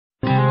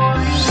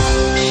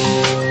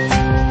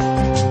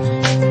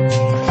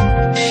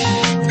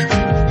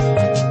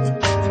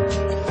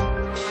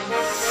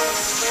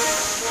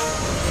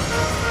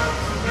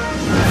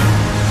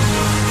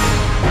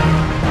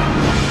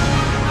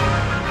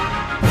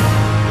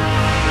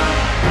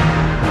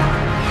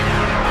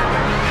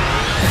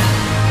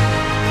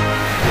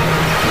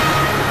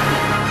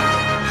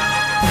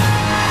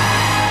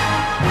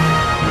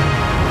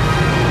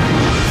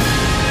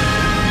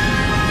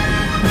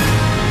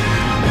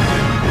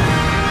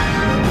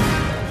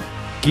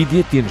কি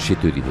দিয়ে তিয়ানশি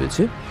তৈরি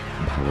হয়েছে?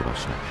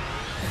 ভালোবাসা।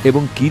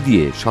 এবং কি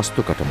দিয়ে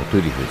স্বাস্থ্য কাঠামো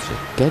তৈরি হয়েছে?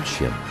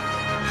 ক্যালসিয়াম।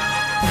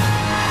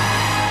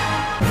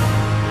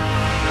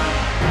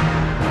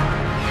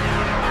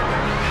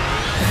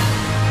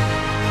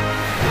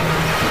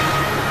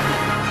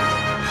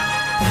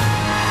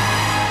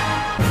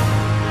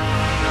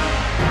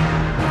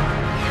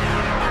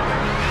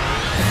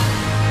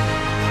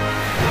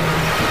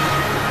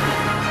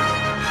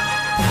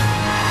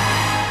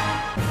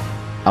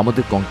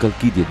 আমাদের কঙ্কাল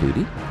কি দিয়ে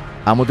তৈরি?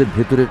 আমাদের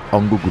ভেতরের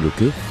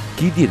অঙ্গগুলোকে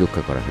কি দিয়ে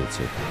রক্ষা করা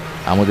হয়েছে?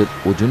 আমাদের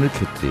ওজনের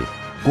ক্ষেত্রে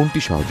কোনটি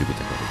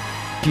সহযোগিতা করে?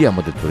 কি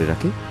আমাদের ধরে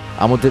রাখে?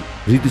 আমাদের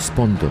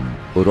হৃদস্পন্দন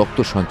ও রক্ত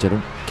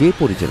সঞ্চালন কে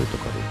পরিচালিত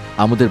করে?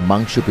 আমাদের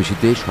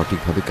মাংসপেশিতে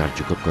সঠিকভাবে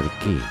কার্যকর করে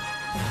কে?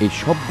 এই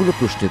সবগুলো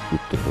প্রশ্নের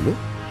উত্তর হল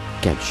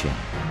ক্যালসিয়াম।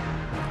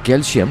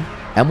 ক্যালসিয়াম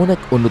এমন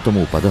এক অন্যতম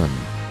উপাদান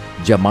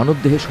যা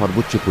মানবদেহে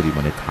সর্বোচ্চ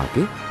পরিমাণে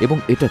থাকে এবং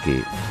এটাকে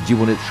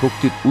জীবনের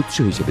শক্তির উৎস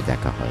হিসেবে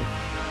দেখা হয়।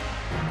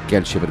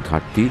 ক্যালসিয়ামের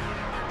ঘাটতি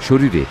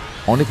শরীরে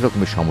অনেক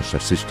রকমের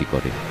সমস্যার সৃষ্টি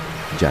করে,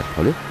 যার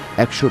ফলে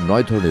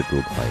 109 ধরনের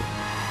রোগ হয়।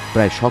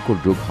 প্রায় সকল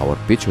রোগ হওয়ার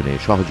পেছনে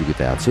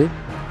সহযোগিতায় আছে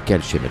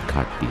ক্যালসিয়ামের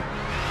ঘাটতি।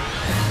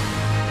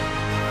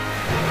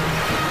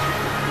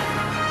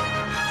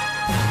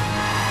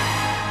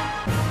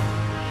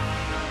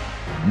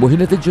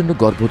 মহিলাদের জন্য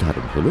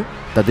গর্ভধারণ হল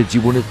তাদের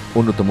জীবনের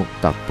অন্যতম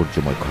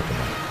তাৎপর্যময়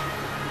ঘটনা।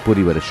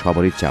 পরিবারের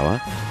সবারই চাওয়া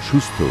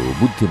সুস্থ ও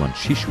বুদ্ধিমান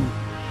শিশু।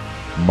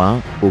 মা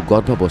ও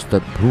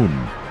গর্ভাবস্থার ভ্রূণ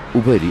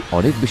উভয়েরই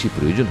অনেক বেশি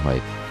প্রয়োজন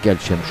হয়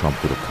ক্যালসিয়াম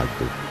সম্পূরক খাদ্য।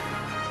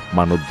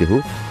 মানবদেহ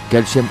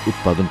ক্যালসিয়াম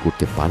উৎপাদন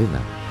করতে পারে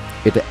না,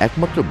 এটা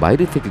একমাত্র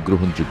বাইরে থেকে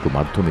গ্রহণযোগ্য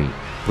মাধ্যমেই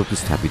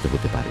প্রতিস্থাপিত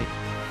হতে পারে।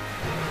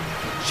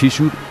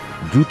 শিশুর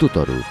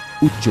দ্রুততর,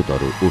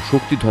 উচ্চতর ও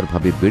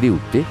শক্তিধরভাবে বেড়ে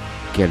উঠতে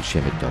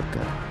ক্যালসিয়ামের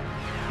দরকার।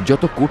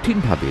 যত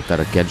কঠিনভাবে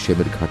তারা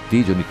ক্যালসিয়ামের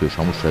ঘাটতিজনিত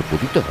সমস্যায়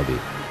পতিত হবে,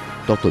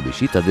 তত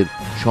বেশি তাদের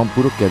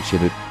সম্পূরক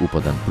ক্যালসিয়ামের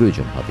উপাদান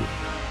প্রয়োজন হবে।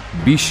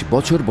 20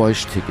 বছর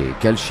বয়স থেকে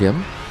ক্যালসিয়াম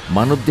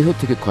মানবদেহ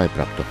থেকে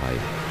ক্ষয়প্রাপ্ত হয়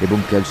এবং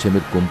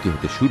ক্যালসিয়ামের কমতি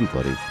হতে শুরু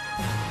করে।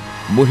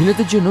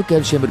 মহিলাদের জন্য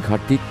ক্যালসিয়ামের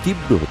ঘাটতি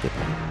তীব্র হতে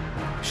পারে।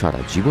 সারা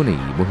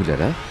জীবনেই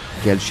মহিলারা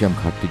ক্যালসিয়াম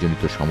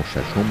ঘাটতিজনিত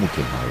সমস্যার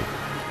সম্মুখীন হয়।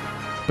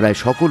 প্রায়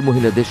সকল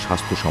মহিলাদের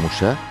স্বাস্থ্য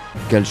সমস্যা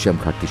ক্যালসিয়াম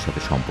ঘাটতির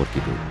সাথে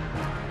সম্পর্কিত।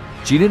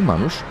 চীনের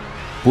মানুষ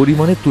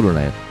পরিমাণের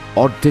তুলনায়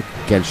অর্ধেক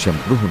ক্যালসিয়াম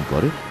গ্রহণ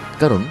করে,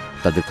 কারণ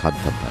তাদের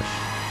খাদ্যাভ্যাস।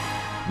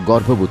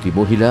 গর্ভবতী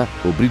মহিলা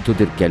ও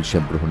বৃদ্ধদের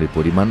ক্যালসিয়াম গ্রহণের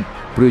পরিমাণ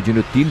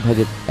প্রয়োজনীয়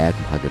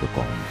 1/3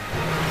 কম।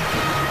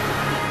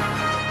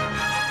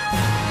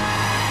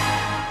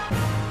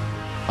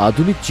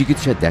 আধুনিক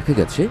চিকিৎসায় দেখা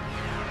গেছে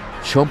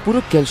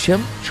সম্পূরক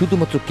ক্যালসিয়াম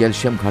শুধুমাত্র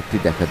ক্যালসিয়াম ঘাটতি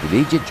দেখা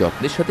দিলেই যে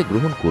যত্নের সাথে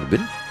গ্রহণ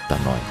করবেন তা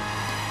নয়,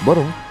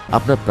 বরং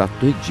আপনার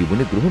প্রাত্যহিক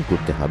জীবনে গ্রহণ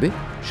করতে হবে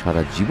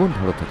সারা জীবন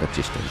ভালো থাকার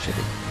চেষ্টা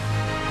হিসেবে।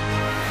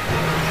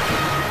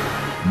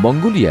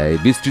 মঙ্গোলিয়ায়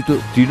বিস্তৃত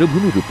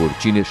তৃণভূমির উপর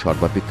চীনের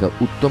সর্বাপেক্ষা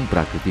উত্তম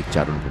প্রাকৃতিক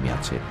চারণভূমি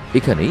আছে।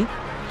 এখানেই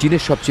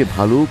চীনের সবচেয়ে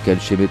ভালো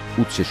ক্যালসিয়ামের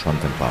উৎসের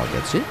সন্ধান পাওয়া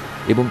গেছে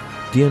এবং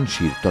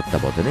তিয়ানশির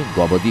তত্ত্বাবধানে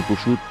গবাদি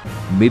পশুর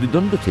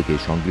মেরুদণ্ড থেকে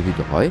সংগৃহীত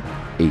হয়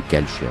এই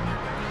ক্যালসিয়াম।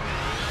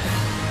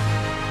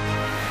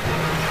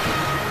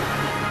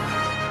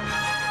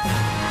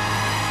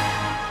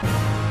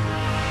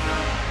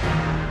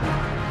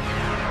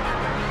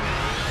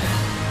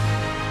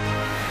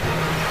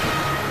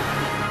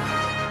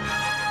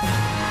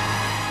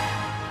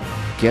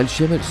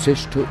 ক্যালসিয়ামের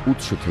শ্রেষ্ঠ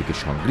উৎস থেকে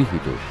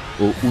সংগৃহীত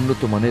ও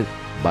উন্নত মানের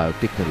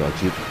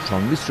বায়োটেকনোলজির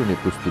সংমিশ্রণে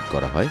প্রস্তুত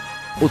করা হয়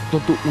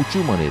অত্যন্ত উঁচু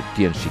মানের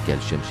তিয়ানশি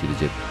ক্যালসিয়াম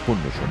সিরিজের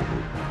পণ্যসমূহ।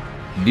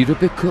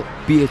 নিরপেক্ষ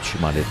পিএইচ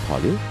মানের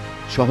ফলে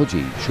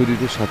সহজেই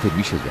শরীরের সাথে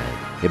মিশে যায়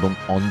এবং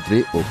অন্ত্রে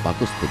ও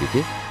পাকস্থলীতে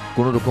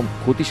কোনো রকম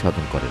ক্ষতি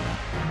সাধন করে না।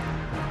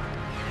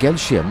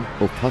 ক্যালসিয়াম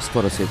ও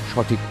ফসফরাসের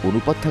সঠিক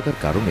অনুপাত থাকার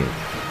কারণে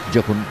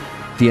যখন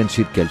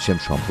তিয়ানশির ক্যালসিয়াম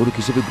সম্পূরক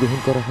হিসেবে গ্রহণ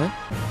করা হয়,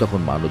 তখন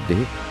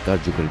মানবদেহে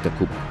কার্যকারিতা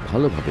খুব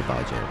ভালোভাবে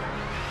পাওয়া যায়।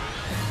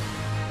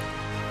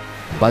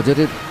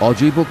 বাজারের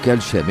অজৈব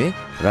ক্যালসিয়ামে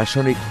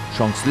রাসায়নিক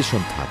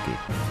সংশ্লেষণ থাকে,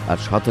 আর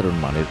সাধারণ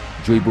মানের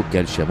জৈব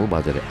ক্যালসিয়ামও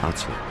বাজারে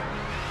আছে।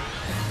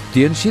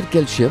 তিয়ানশির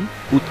ক্যালসিয়াম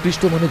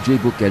উৎকৃষ্ট মানের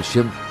জৈব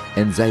ক্যালসিয়াম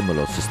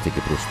এনজাইমোলাইসিস থেকে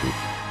প্রস্তুত।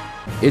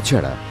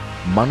 এছাড়া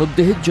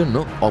মানবদেহের জন্য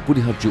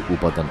অপরিহার্য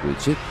উপাদান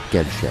রয়েছে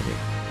ক্যালসিয়ামে,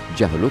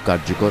 যা হল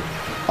কার্যকর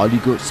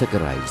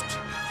অলিগোস্যাকারাইড,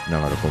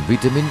 নানা রকম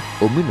ভিটামিন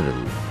ও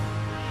মিনারেল।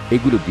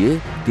 এগুলো দিয়ে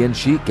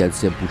তিয়ানশি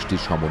ক্যালসিয়াম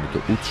পুষ্টির সমন্বিত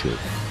উৎস।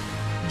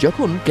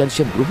 যখন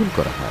ক্যালসিয়াম গ্রহণ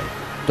করা হয়,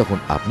 তখন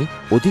আপনি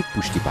অধিক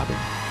পুষ্টি পাবেন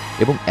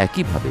এবং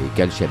একইভাবে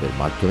ক্যালসিয়ামের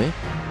মাধ্যমে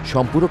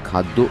সম্পূরক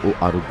খাদ্য ও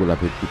আরোগ্য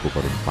লাভের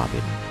উপকরণ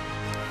পাবেন।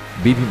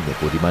 বিভিন্ন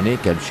পরিমাণে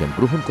ক্যালসিয়াম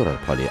গ্রহণ করার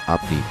ফলে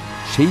আপনি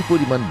সেই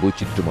পরিমাণ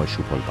বৈচিত্র্যময়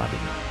সুফল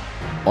পাবেন।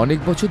 অনেক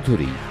বছর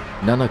ধরেই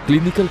নানা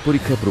ক্লিনিক্যাল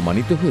পরীক্ষায়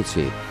প্রমাণিত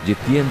হয়েছে যে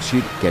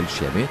তিয়ানশির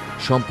ক্যালসিয়ামে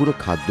সম্পূরক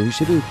খাদ্য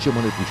হিসেবে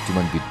উচ্চমানের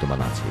পুষ্টিমান বিদ্যমান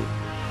আছে।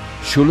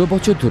 16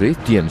 বছর ধরে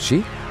তিয়ানশি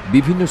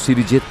বিভিন্ন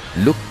সিরিজের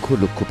লক্ষ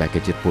লক্ষ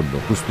প্যাকেজের পণ্য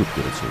প্রস্তুত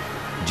করেছে,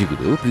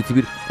 যেগুলো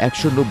পৃথিবীর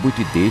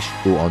 190টি দেশ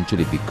ও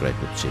অঞ্চলে বিক্রয়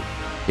হচ্ছে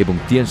এবং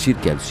তিয়ানশির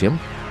ক্যালসিয়াম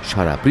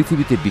সারা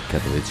পৃথিবীতে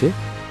বিখ্যাত হয়েছে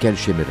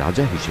ক্যালসিয়ামের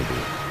রাজা হিসেবে।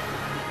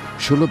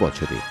 16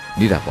 বছরে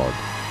নিরাপদ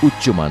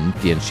উচ্চমান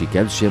টিএনসি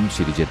ক্যালসিয়াম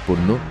সিরিজের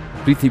পণ্য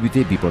পৃথিবীতে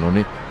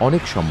বিপণনে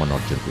অনেক সম্মান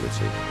অর্জন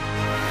করেছে।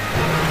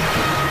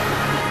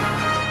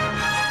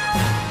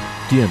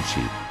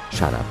 টিএনসি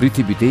সারা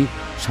পৃথিবীতে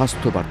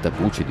স্বাস্থ্য বার্তা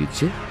পৌঁছে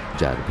দিচ্ছে,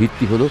 যার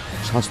ভিত্তি হল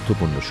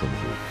স্বাস্থ্যপণ্য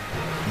সমূহ।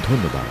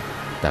 ধন্যবাদ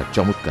তার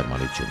চমৎকার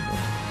মানের জন্য।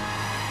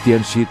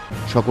 টিএনসির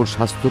সকল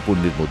স্বাস্থ্য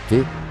পণ্যের মধ্যে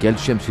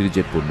ক্যালসিয়াম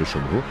সিরিজের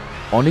পণ্যসমূহ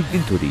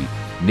অনেকদিন ধরেই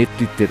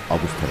নেতৃত্বের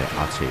অবস্থানে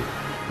আছে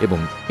এবং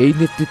এই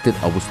নেতৃত্বের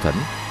অবস্থান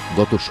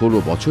গত 16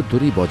 বছর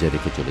ধরেই বজায়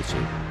রেখে চলেছে।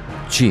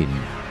 চীন,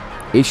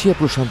 এশিয়া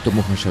প্রশান্ত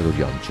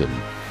মহাসাগরীয় অঞ্চল,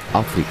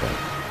 আফ্রিকা,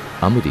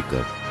 আমেরিকা,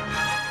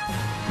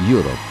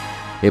 ইউরোপ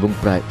এবং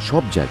প্রায়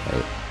সব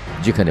জায়গায়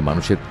যেখানে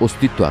মানুষের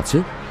অস্তিত্ব আছে,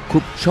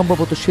 খুব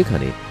সম্ভবত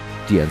সেখানে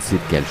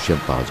টিএনসির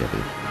ক্যালসিয়াম পাওয়া যাবে।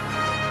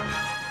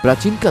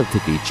 প্রাচীনকাল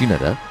থেকেই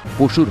চীনারা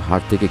পশুর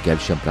হাড় থেকে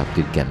ক্যালসিয়াম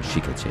প্রাপ্তির জ্ঞান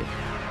শিখেছে।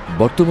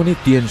 বর্তমানে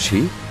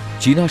টিএনসি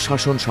চীনা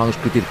শাসন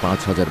সংস্কৃতির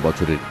 5000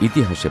 বছরের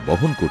ইতিহাসে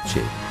বহন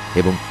করছে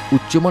এবং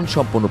উচ্চমান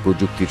সম্পন্ন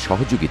প্রযুক্তির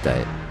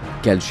সহযোগিতায়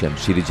ক্যালসিয়াম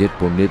সিরিজের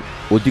পণ্যের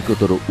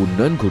অধিকতর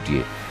উন্নয়ন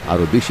ঘটিয়ে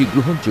আরও বেশি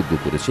গ্রহণযোগ্য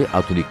করেছে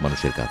আধুনিক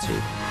মানুষের কাছে।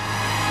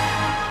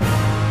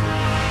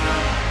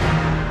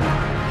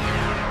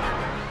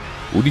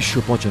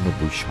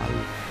 1995 সাল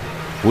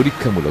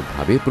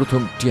পরীক্ষামূলকভাবে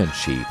প্রথম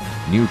টিএনসি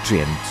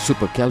নিউট্রিয়েন্ট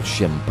সুপার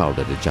ক্যালসিয়াম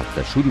পাউডারের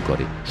যাত্রা শুরু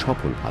করে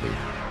সফলভাবে।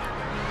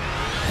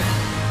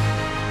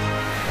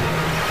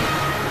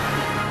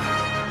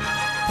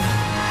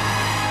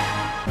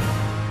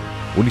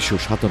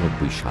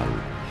 1997 সাল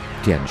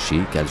টিএনসি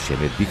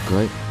ক্যালসিয়ামের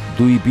বিক্রয়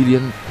 2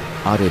 বিলিয়ন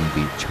RMB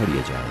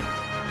ছাড়িয়ে যায়।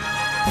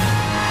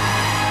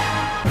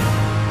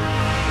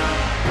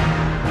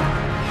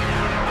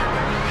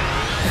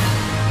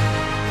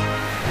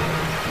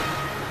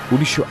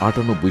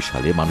 1998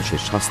 সালে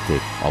মানুষের স্বাস্থ্যে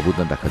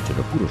অবদান রাখার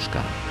জন্য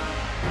পুরস্কার।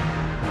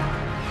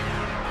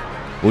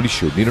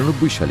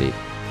 1999 সালে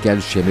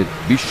ক্যালসিয়ামের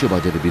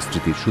বিশ্ববাজারে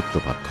বিস্তৃতির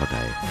সূত্রপাত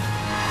ঘটায়।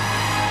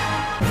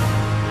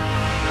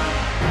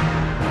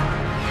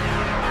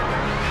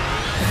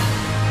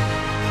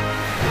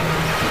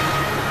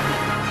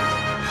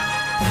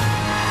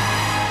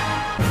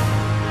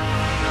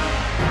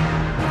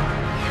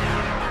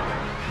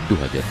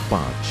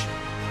 2005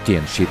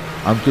 টিএনসির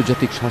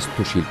আন্তর্জাতিক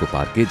স্বাস্থ্য শিল্প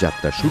পার্কে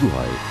যাত্রা শুরু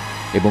হয়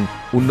এবং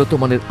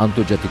উন্নতমানের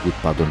আন্তর্জাতিক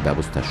উৎপাদন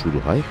ব্যবস্থা শুরু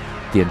হয়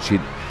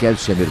টিএনসির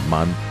ক্যালসিয়ামের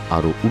মান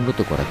আরও উন্নত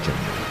করার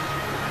জন্য।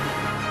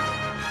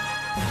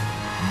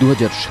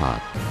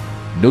 2007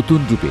 নতুন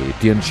রূপে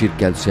টিএনসির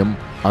ক্যালসিয়াম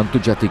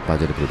আন্তর্জাতিক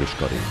বাজারে প্রবেশ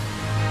করে।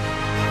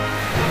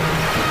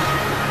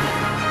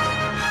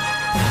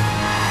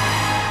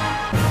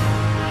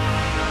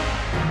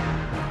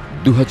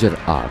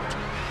 2008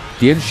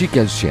 টিএনসি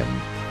ক্যালসিয়াম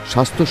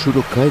স্বাস্থ্য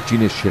সুরক্ষায়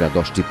চীনের সেরা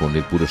 10টি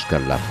পণ্যের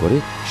পুরস্কার লাভ করে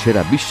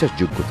সেরা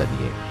বিশ্বাসযোগ্যতা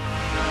নিয়ে।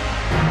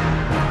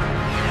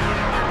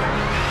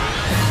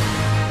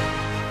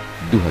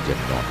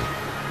 2009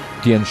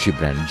 টিএনসি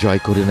ব্র্যান্ড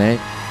জয় করে নেয়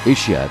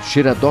এশিয়ার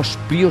সেরা 10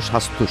 প্রিয়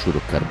স্বাস্থ্য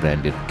সুরক্ষার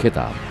ব্র্যান্ডের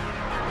খেতাব।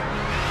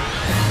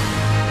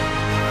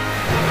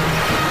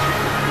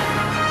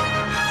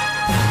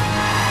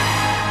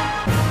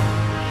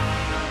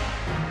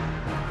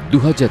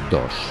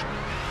 2010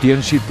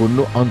 টিএনসির পণ্য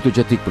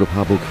আন্তর্জাতিক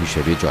প্রভাবক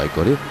হিসেবে জয়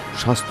করে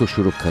স্বাস্থ্য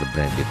সুরক্ষার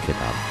ব্র্যান্ডের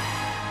খেতাব।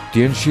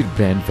 টিএনসির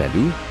ব্র্যান্ড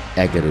ভ্যালু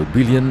 11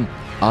 বিলিয়ন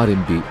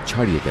RMB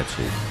ছাড়িয়ে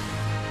গেছে।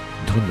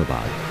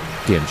 ধন্যবাদ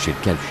টিএনসির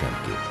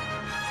ক্যালসিয়ামকে।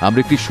 আমরা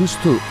একটি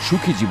সুস্থ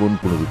সুখী জীবন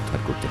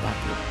পুনরুদ্ধার করতে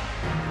পারব।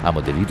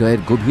 আমাদের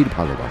হৃদয়ের গভীর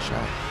ভালোবাসা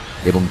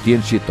এবং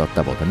টিএনসির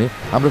তত্ত্বাবধানে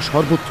আমরা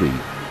সর্বত্রই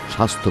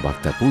স্বাস্থ্য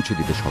বার্তা পৌঁছে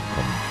দিতে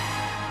সক্ষম।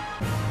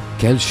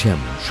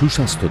 ক্যালসিয়াম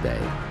সুস্বাস্থ্য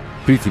দেয়,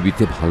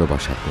 পৃথিবীতে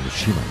ভালোবাসার কোনো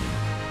সীমা নেই।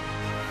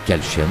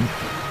 ক্যালসিয়াম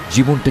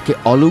জীবনটাকে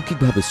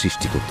অলৌকিকভাবে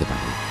সৃষ্টি করতে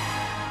পারে,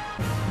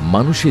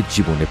 মানুষের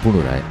জীবনে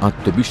পুনরায়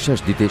আত্মবিশ্বাস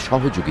দিতে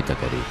সহযোগিতা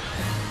করে।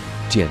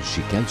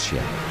 টিএনসি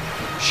ক্যালসিয়াম,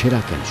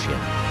 সেরা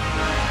ক্যালসিয়াম।